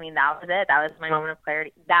 And I mean, that was it. That was my moment of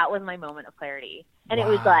clarity. And wow. It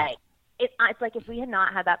was like, it's like if we had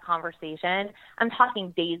not had that conversation, I'm talking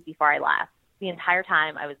days before I left. The entire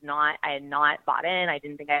time I had not bought in. I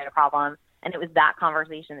didn't think I had a problem. And it was that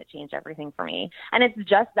conversation that changed everything for me. And it's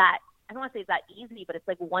just that, I don't want to say it's that easy, but it's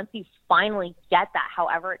like once you finally get that,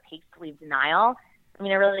 however it takes to leave denial, I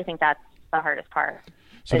mean, I really think that's the hardest part.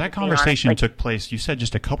 So that conversation took place, you said,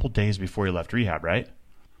 just a couple days before you left rehab, right?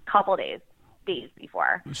 Couple days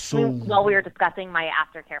before. So while we were discussing my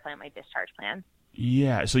aftercare plan, my discharge plan.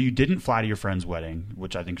 Yeah. So you didn't fly to your friend's wedding,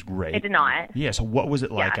 which I think is great. I did not. Yeah. So what was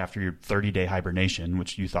it like after your 30-day hibernation,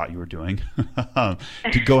 which you thought you were doing,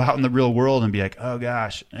 to go out in the real world and be like, oh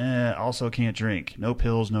gosh, also can't drink, no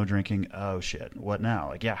pills, no drinking. Oh shit. What now?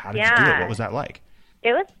 Like, how did you do it? What was that like?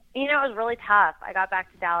 It was, it was really tough. I got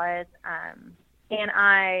back to Dallas, and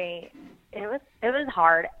it was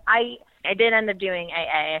hard. I did end up doing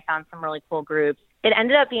AA. I found some really cool groups. It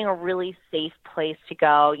ended up being a really safe place to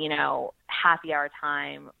go, happy hour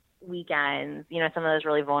time, weekends, some of those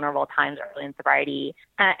really vulnerable times early in sobriety.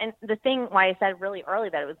 And the thing why I said really early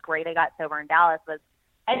that it was great I got sober in Dallas was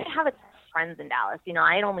I didn't have a ton of friends in Dallas.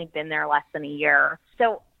 I had only been there less than a year.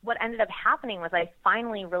 So what ended up happening was I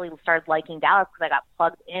finally really started liking Dallas because I got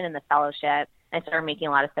plugged in the fellowship. I started making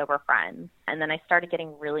a lot of sober friends. And then I started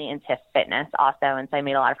getting really into fitness also. And so I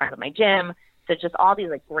made a lot of friends at my gym. So just all these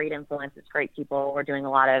great influences, great people. We're doing a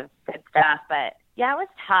lot of good stuff. But yeah, it was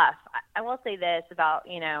tough. I will say this about,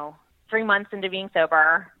 3 months into being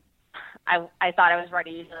sober, I thought I was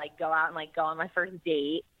ready to go out and go on my first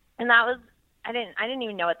date. And that was, I didn't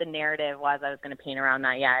even know what the narrative was I was going to paint around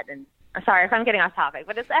that yet. And I'm sorry if I'm getting off topic,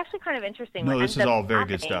 but it's actually kind of interesting. No, this is all very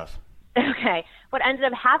good stuff. Okay. What ended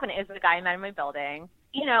up happening is the guy I met in my building,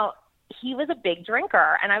 he was a big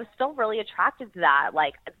drinker, and I was still really attracted to that.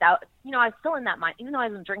 I was still in that mind, even though I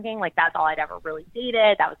wasn't drinking, that's all I'd ever really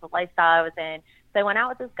dated. That was the lifestyle I was in. So I went out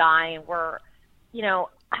with this guy, and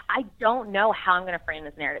I don't know how I'm going to frame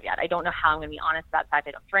this narrative yet. I don't know how I'm going to be honest about the fact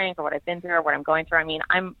I don't drink or what I've been through or what I'm going through. I mean,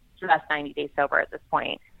 I'm just 90 days sober at this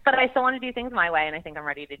point, but I still want to do things my way, and I think I'm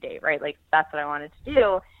ready to date, right? That's what I wanted to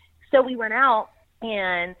do. So we went out.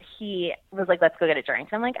 And he was like, let's go get a drink.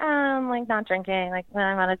 And I'm like, I'm not drinking.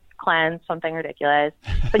 I'm on a cleanse, something ridiculous.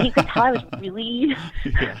 But he could tell I was really,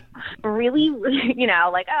 really,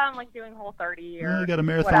 I'm doing Whole30 or I got a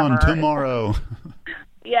marathon whatever. Tomorrow.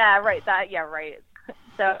 Yeah, right. Right.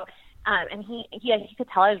 So, and he could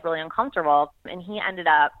tell I was really uncomfortable. And he ended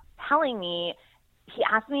up telling me, he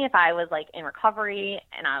asked me if I was in recovery,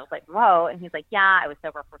 and I was like, whoa. And he's like, yeah, I was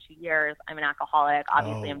sober for 2 years. I'm an alcoholic.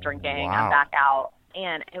 Obviously I'm drinking. Wow. I'm back out.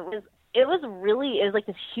 And it was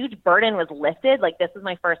this huge burden was lifted. This was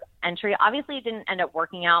my first entry. Obviously it didn't end up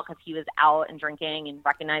working out because he was out and drinking and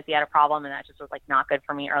recognized he had a problem. And that just was not good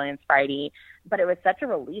for me early in sobriety, but it was such a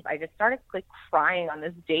relief. I just started crying on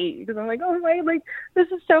this date because I'm like, oh my, this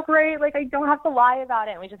is so great. I don't have to lie about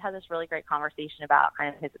it. And we just had this really great conversation about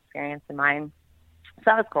kind of his experience and mine. So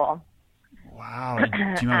that was cool. Wow. Do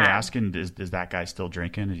you mind me asking, is that guy still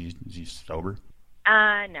drinking? Is he sober? No,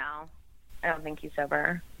 I don't think he's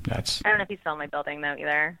sober. I don't know if he's still in my building though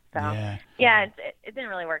either. So yeah, it didn't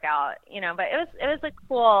really work out, but it was a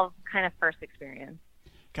cool kind of first experience.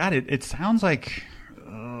 God, it sounds like,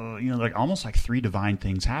 almost like three divine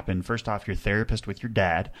things happened. First off, your therapist with your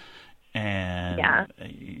dad, and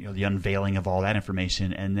the unveiling of all that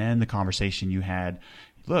information, and then the conversation you had.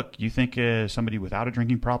 Look, you think somebody without a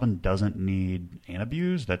drinking problem doesn't need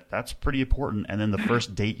Antabuse? That's pretty important. And then the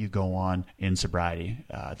first date you go on in sobriety,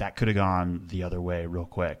 that could have gone the other way real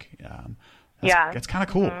quick. That's kind of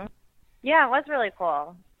cool. Mm-hmm. Yeah, it was really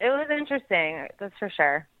cool. It was interesting, that's for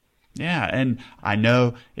sure. Yeah, and I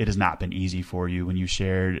know it has not been easy for you when you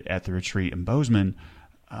shared at the retreat in Bozeman.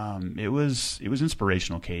 It was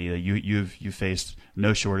inspirational, Katie. You've faced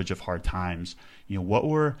no shortage of hard times. What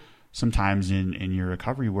were sometimes in your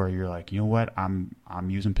recovery where you're like, what, I'm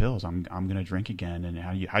using pills, I'm going to drink again, and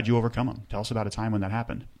how'd you overcome them? Tell us about a time when that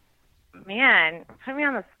happened. Man, put me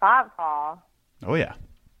on the spot, Paul. Oh yeah.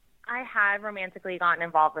 I had romantically gotten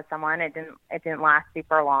involved with someone. It didn't last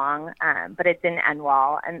super long, but it didn't end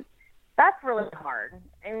well, and that's really hard.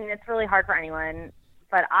 I mean, it's really hard for anyone,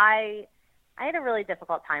 but I had a really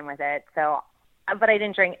difficult time with it. So, but I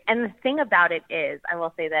didn't drink. And the thing about it is, I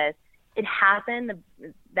will say this. It happened,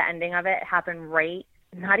 the ending of it happened right,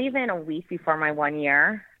 not even a week before my 1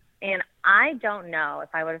 year. And I don't know if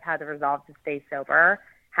I would have had the resolve to stay sober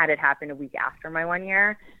had it happened a week after my 1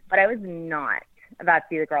 year, but I was not about to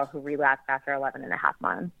be the girl who relapsed after 11 and a half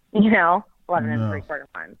months, 11 and 3/4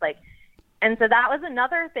 months. And so that was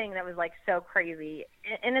another thing that was so crazy.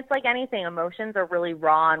 And it's like anything, emotions are really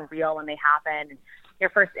raw and real when they happen. Your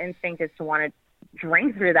first instinct is to want to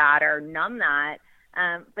drink through that or numb that.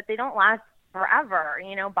 But they don't last forever.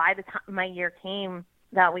 By the time my year came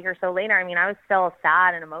that week or so later, I mean, I was still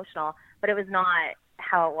sad and emotional, but it was not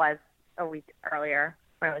how it was a week earlier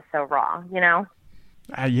when it was so raw, Yeah.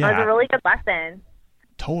 It was a really good lesson.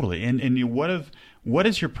 Totally. And what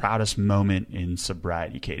is your proudest moment in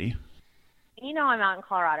sobriety, Katie? I'm out in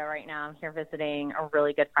Colorado right now. I'm here visiting a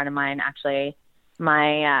really good friend of mine, actually,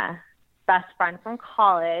 my best friend from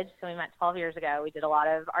college. So we met 12 years ago. We did a lot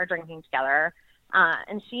of our drinking together.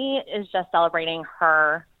 And she is just celebrating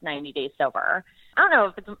her 90 days sober. I don't know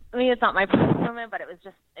if it's not my moment, but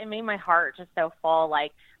it made my heart just so full.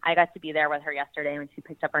 Like, I got to be there with her yesterday when she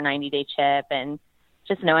picked up her 90-day chip, and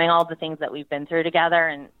just knowing all the things that we've been through together.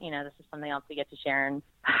 And, this is something else we get to share. And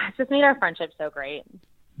it's just made our friendship so great.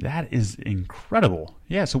 That is incredible.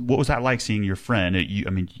 Yeah. So what was that like seeing your friend?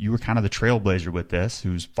 You were kind of the trailblazer with this,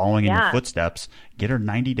 who's following in your footsteps, get her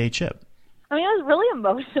 90-day chip. I mean, it was really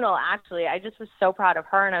emotional, actually. I just was so proud of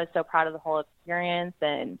her, and I was so proud of the whole experience.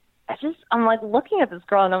 And I'm like looking at this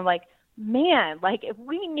girl, and I'm like, man, like if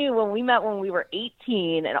we knew when we met when we were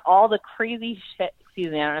 18 and all the crazy shit,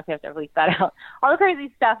 excuse me, I don't know if you have to bleep that out, all the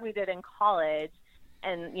crazy stuff we did in college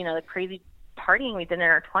and, the crazy partying we did in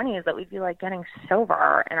our 20s, that we'd be like getting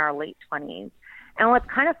sober in our late 20s. And what's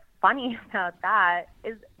kind of funny about that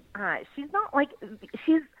is she's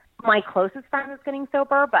my closest friend that's getting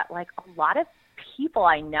sober, but like a lot of people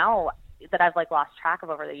I know that I've like lost track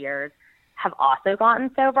of over the years have also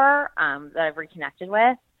gotten sober, that I've reconnected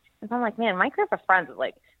with. And so I'm like, man, my group of friends is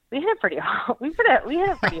like, we hit it pretty hard. We hit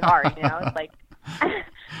it pretty hard, It's like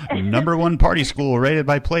number one party school rated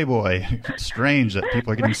by Playboy. It's strange that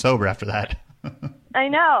people are getting sober after that. I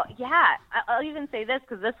know. Yeah. I'll even say this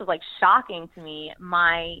because this was like shocking to me.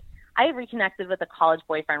 I reconnected with a college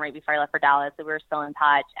boyfriend right before I left for Dallas, so we were still in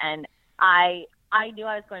touch. And I knew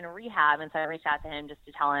I was going to rehab, and so I reached out to him just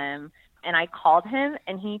to tell him. And I called him,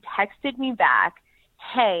 and he texted me back,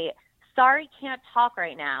 "Hey, sorry, can't talk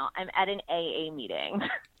right now. I'm at an AA meeting."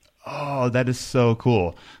 Oh, that is so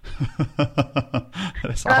cool.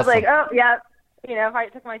 That's awesome. I was like, oh, yeah. If I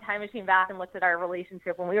took my time machine back and looked at our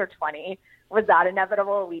relationship when we were 20, was that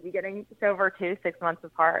inevitable? We'd be getting sober too, 6 months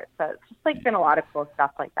apart. So it's just like been a lot of cool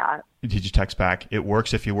stuff like that. Did you text back? It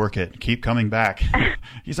works if you work it. Keep coming back.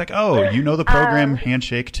 He's like, oh, the program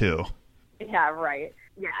handshake too. Yeah, right.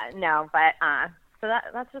 Yeah, no, but so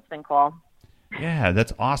that's just been cool. Yeah,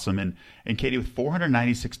 that's awesome. And Katie, with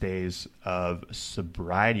 496 days of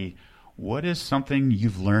sobriety, what is something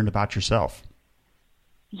you've learned about yourself?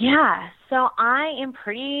 Yeah, so I am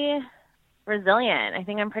pretty resilient. I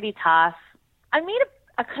think I'm pretty tough. I made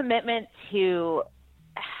a commitment to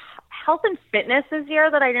health and fitness this year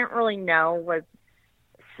that I didn't really know was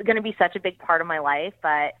going to be such a big part of my life.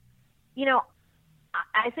 But,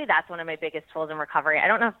 I say that's one of my biggest tools in recovery. I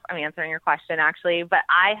don't know if I'm answering your question, actually, but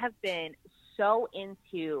I have been so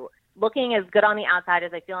into looking as good on the outside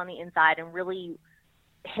as I feel on the inside and really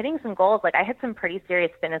hitting some goals. Like I hit some pretty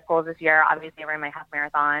serious fitness goals this year. Obviously, I ran my half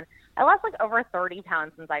marathon. I lost like over 30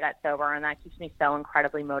 pounds since I got sober, and that keeps me so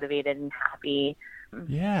incredibly motivated and happy.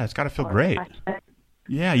 Yeah, it's got to feel great.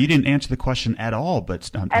 Yeah, you didn't answer the question at all, but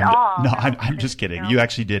I'm just kidding. No. You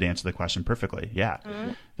actually did answer the question perfectly. Yeah,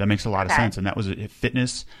 That makes a lot of sense. And that was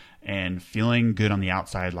fitness and feeling good on the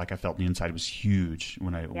outside, like I felt on the inside, was huge.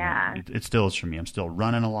 It still is for me. I'm still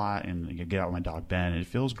running a lot, and I get out with my dog Ben, and it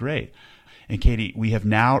feels great. And Katie, we have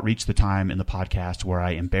now reached the time in the podcast where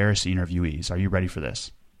I embarrass the interviewees. Are you ready for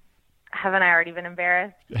this? Haven't I already been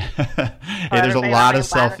embarrassed? Hey, there's a lot of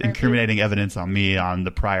self-incriminating evidence on me on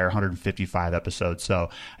the prior 155 episodes, so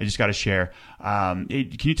I just got to share. Can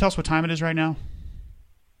you tell us what time it is right now?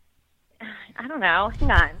 I don't know.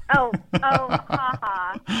 Hang on.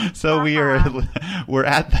 Ha. So we're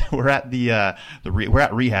at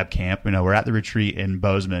rehab camp. We're at the retreat in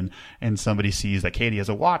Bozeman, and somebody sees that Katie has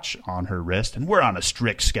a watch on her wrist, and we're on a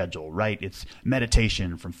strict schedule, right? It's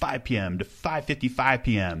meditation from 5 p.m. to 5:55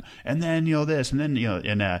 p.m. and then this, and then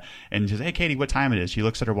and she says, "Hey, Katie, what time it is?" She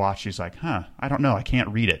looks at her watch. She's like, "I don't know. I can't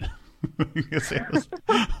read it."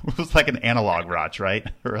 it was like an analog watch, right?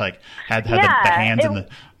 Or like had the hands in the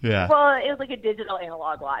Well, it was like a digital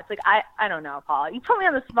analog watch. Like I don't know, Paul. You put me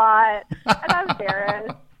on the spot, and I'm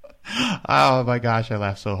embarrassed. Oh my gosh, I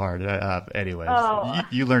laughed so hard. Anyways,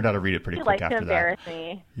 you learned how to read it pretty quick after that. Embarrass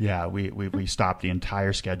me. Yeah, we stopped the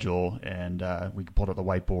entire schedule, and we pulled out the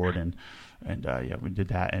whiteboard and we did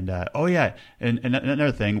that. And and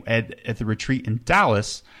another thing at the retreat in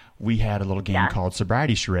Dallas, we had a little game called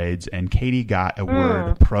Sobriety Charades, and Katie got a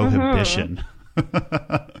word, prohibition.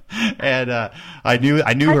 And I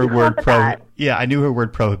knew her word I knew her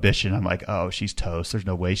word prohibition. I'm like, oh, she's toast. There's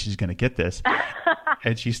no way she's going to get this.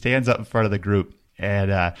 And she stands up in front of the group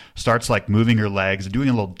and starts like moving her legs, doing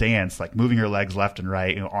a little dance, like moving her legs left and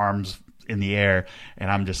right, arms in the air, and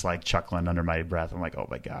I'm just like chuckling under my breath. I'm like, oh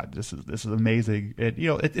my God, this is amazing. And,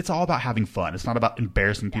 it's all about having fun. It's not about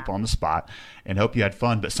embarrassing people on the spot, and hope you had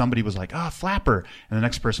fun. But somebody was like, flapper. And the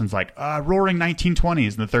next person's like, roaring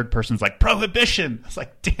 1920s. And the third person's like, prohibition. It's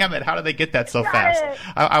like, damn it. How did they get that so fast?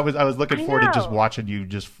 I was looking forward to just watching you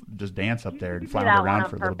just dance up there and flounder around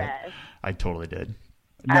for a little bit. I totally did.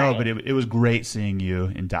 No, but it was great seeing you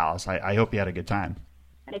in Dallas. I hope you had a good time.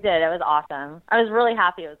 I did. It was awesome. I was really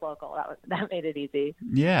happy it was local. That made it easy.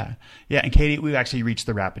 Yeah. And Katie, we've actually reached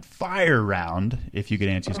the rapid fire round. If you could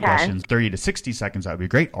answer these questions 30 to 60 seconds, that would be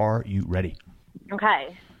great. Are you ready?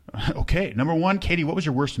 Okay. Okay. Number one, Katie, what was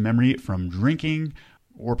your worst memory from drinking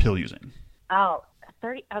or pill using? Oh,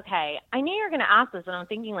 30. Okay. I knew you were going to ask this, and I'm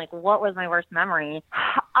thinking, like, what was my worst memory?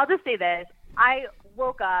 I'll just say this. I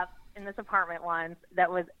woke up in this apartment once that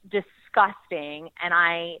was disgusting,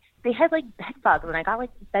 and they had like bed bugs, and I got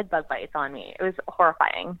like bed bug bites on me. It was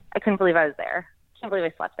horrifying. I couldn't believe I was there. Can't believe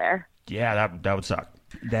I slept there. Yeah, that would suck.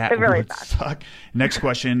 That it really would suck. Next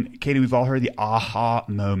question, Katie, we've all heard the aha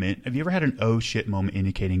moment. Have you ever had an oh shit moment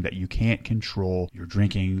indicating that you can't control your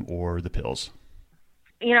drinking or the pills?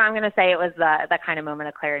 I'm going to say it was the kind of moment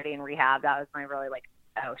of clarity in rehab. That was my really like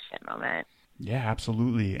oh shit moment. Yeah,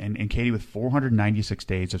 absolutely. And Katie, with 496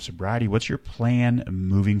 days of sobriety, what's your plan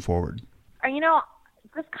moving forward?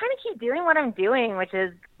 Just kind of keep doing what I'm doing, which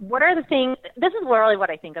is what are the things, this is really what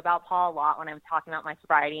I think about, Paul, a lot when I'm talking about my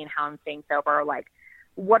sobriety and how I'm staying sober. Like,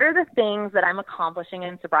 what are the things that I'm accomplishing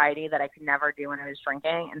in sobriety that I could never do when I was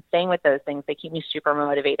drinking, and staying with those things that keep me super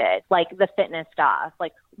motivated, like the fitness stuff,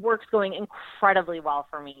 like work's going incredibly well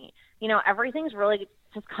for me. Everything's really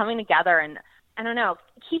just coming together, and I don't know,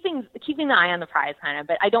 keeping the eye on the prize kind of,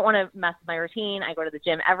 but I don't want to mess with my routine. I go to the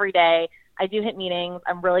gym every day. I do hit meetings.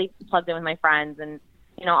 I'm really plugged in with my friends, and,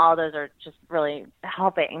 all of those are just really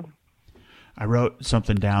helping. I wrote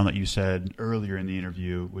something down that you said earlier in the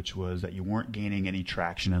interview, which was that you weren't gaining any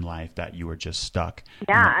traction in life, that you were just stuck.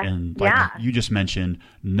 Yeah. And you just mentioned,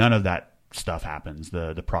 none of that stuff happens.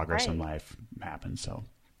 The progress in life happens. So,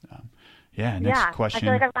 next question. I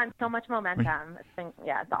feel like I've gotten so much momentum.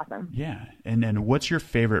 It's awesome. Yeah. And then what's your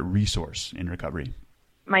favorite resource in recovery?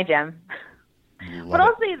 My gym. But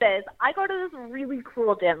I'll say this, I go to this really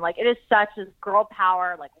cool gym. Like, it is such this girl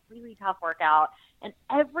power, like really tough workout. And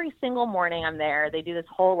every single morning I'm there, they do this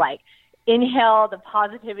whole like inhale the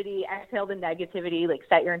positivity, exhale the negativity, like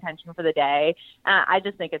set your intention for the day. I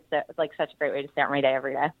just think it's like such a great way to start my day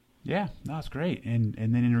every day. Yeah, no, that's great. And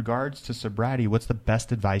then in regards to sobriety, what's the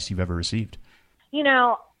best advice you've ever received?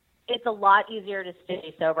 It's a lot easier to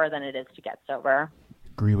stay sober than it is to get sober.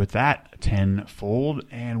 Agree with that tenfold.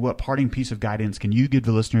 And what parting piece of guidance can you give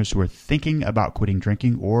the listeners who are thinking about quitting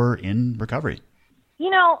drinking or in recovery?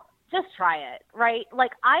 Just try it, right?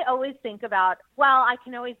 Like, I always think about, I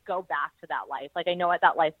can always go back to that life. Like, I know what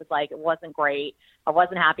that life was like. It wasn't great. I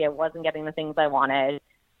wasn't happy. I wasn't getting the things I wanted.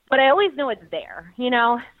 But I always know it's there,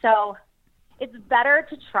 So it's better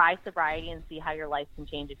to try sobriety and see how your life can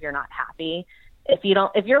change if you're not happy. If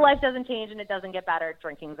your life doesn't change and it doesn't get better,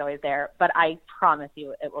 drinking's always there. But I promise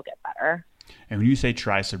you it will get better. And when you say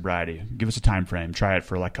try sobriety, give us a time frame. Try it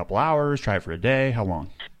for like a couple hours. Try it for a day. How long?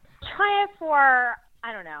 Try it for,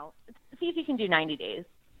 I don't know. See if you can do 90 days.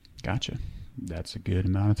 Gotcha. That's a good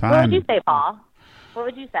amount of time. What would you say, Paul? What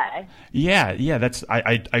would you say? Yeah. That's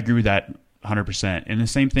I agree with that 100%. And the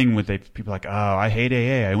same thing with people like, I hate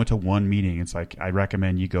AA. I went to one meeting. It's like, I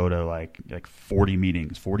recommend you go to like 40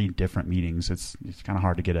 meetings, 40 different meetings. It's kind of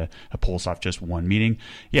hard to get a pulse off just one meeting.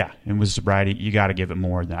 Yeah. And with sobriety, you got to give it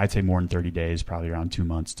more than, I'd say more than 30 days, probably around 2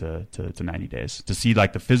 months to 90 days to see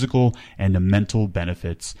like the physical and the mental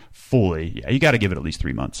benefits fully. Yeah. You got to give it at least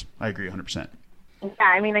 3 months. I agree 100%. Yeah.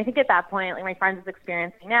 I mean, I think at that point, like my friend is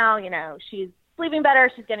experiencing now, she's sleeping better.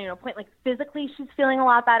 She's getting to a point, like physically she's feeling a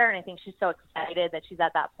lot better. And I think she's so excited that she's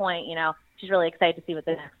at that point, she's really excited to see what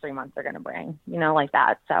the next 3 months are going to bring, like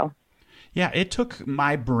that. So, yeah, it took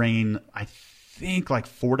my brain, I think like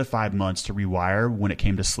 4 to 5 months to rewire when it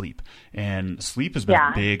came to sleep. And sleep has been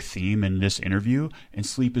a big theme in this interview, and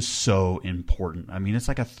sleep is so important. I mean, it's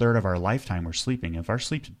like a third of our lifetime we're sleeping. If our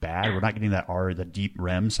sleep's bad, we're not getting the deep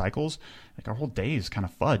REM cycles, like our whole day is kind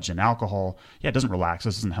of fudged. And alcohol, it doesn't relax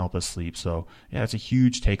us, doesn't help us sleep. So yeah, it's a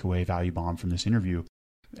huge takeaway value bomb from this interview.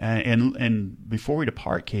 And before we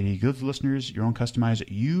depart, Katie, give the listeners your own customized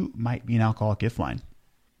You Might Be an Alcoholic gift line.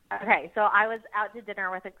 Okay, so I was out to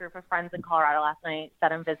dinner with a group of friends in Colorado last night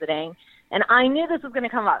that I'm visiting, and I knew this was going to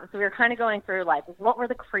come up. So we were kind of going through, like, what were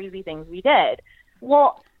the crazy things we did?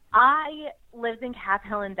 Well, I lived in Cap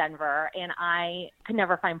Hill in Denver, and I could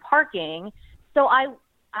never find parking. So I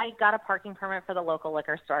I got a parking permit for the local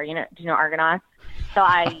liquor store. Do you know Argonauts? So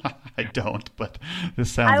I don't, but this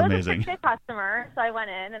sounds amazing. I was a Chick-fil-A customer, so I went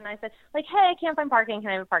in and I said, like, hey, I can't find parking. Can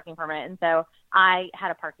I have a parking permit? And so I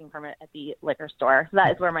had a parking permit at the liquor store. So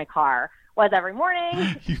that is where my car was every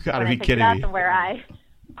morning. You got to be kidding me. And where I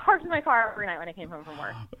parked my car every night when I came home from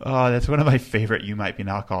work. Oh, that's one of my favorite "You Might Be an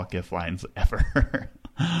Alcoholic" gift lines ever.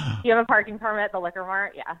 You have a parking permit at the Liquor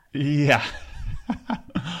Mart? Yeah. Yeah.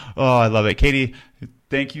 Oh, I love it. Katie,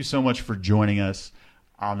 thank you so much for joining us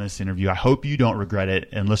on this interview. I hope you don't regret it.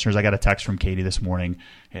 And listeners, I got a text from Katie this morning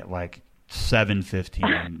at like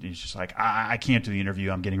 7:15. He's just like, I can't do the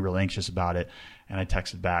interview. I'm getting real anxious about it. And I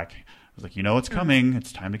texted back. I was like, it's coming.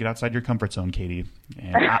 It's time to get outside your comfort zone, Katie.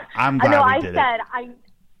 And I'm glad we did it. I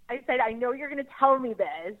said, I know you're going to tell me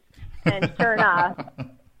this. And sure enough.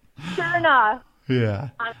 Yeah.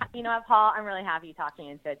 You know what, Paul? I'm really happy you talked me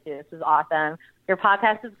into it, too. This is awesome. Your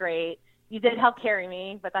podcast is great. You did help carry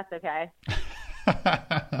me, but that's okay.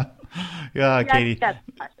 Yeah, Katie. That's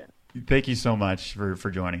the question. Thank you so much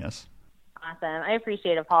for joining us. Awesome. I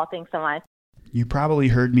appreciate it, Paul. Thanks so much. You probably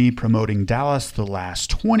heard me promoting Dallas the last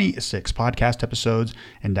 26 podcast episodes,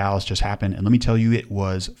 and Dallas just happened. And let me tell you, it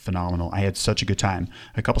was phenomenal. I had such a good time.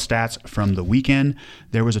 A couple stats from the weekend.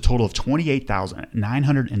 There was a total of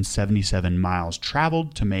 28,977 miles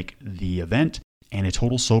traveled to make the event, and a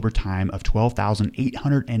total sober time of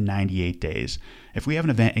 12,898 days. If we have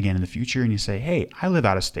an event again in the future and you say, hey, I live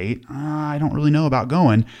out of state, I don't really know about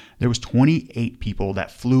going, there was 28 people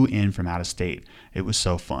that flew in from out of state. It was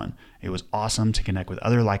so fun. It was awesome to connect with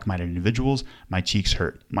other like-minded individuals. My cheeks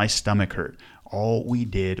hurt. My stomach hurt. All we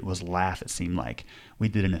did was laugh, it seemed like. We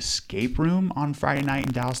did an escape room on Friday night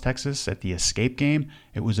in Dallas, Texas at the Escape Game.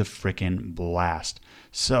 It was a freaking blast.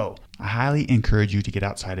 So I highly encourage you to get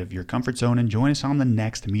outside of your comfort zone and join us on the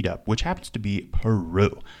next meetup, which happens to be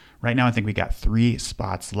Peru. Right now, I think we got 3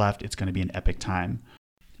 spots left. It's going to be an epic time.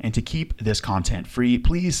 And to keep this content free,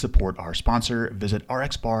 please support our sponsor. Visit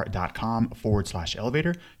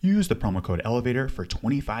rxbar.com/elevator. Use the promo code elevator for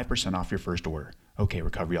 25% off your first order. Okay,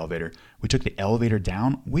 Recovery Elevator. We took the elevator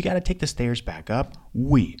down. We got to take the stairs back up.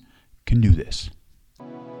 We can do this.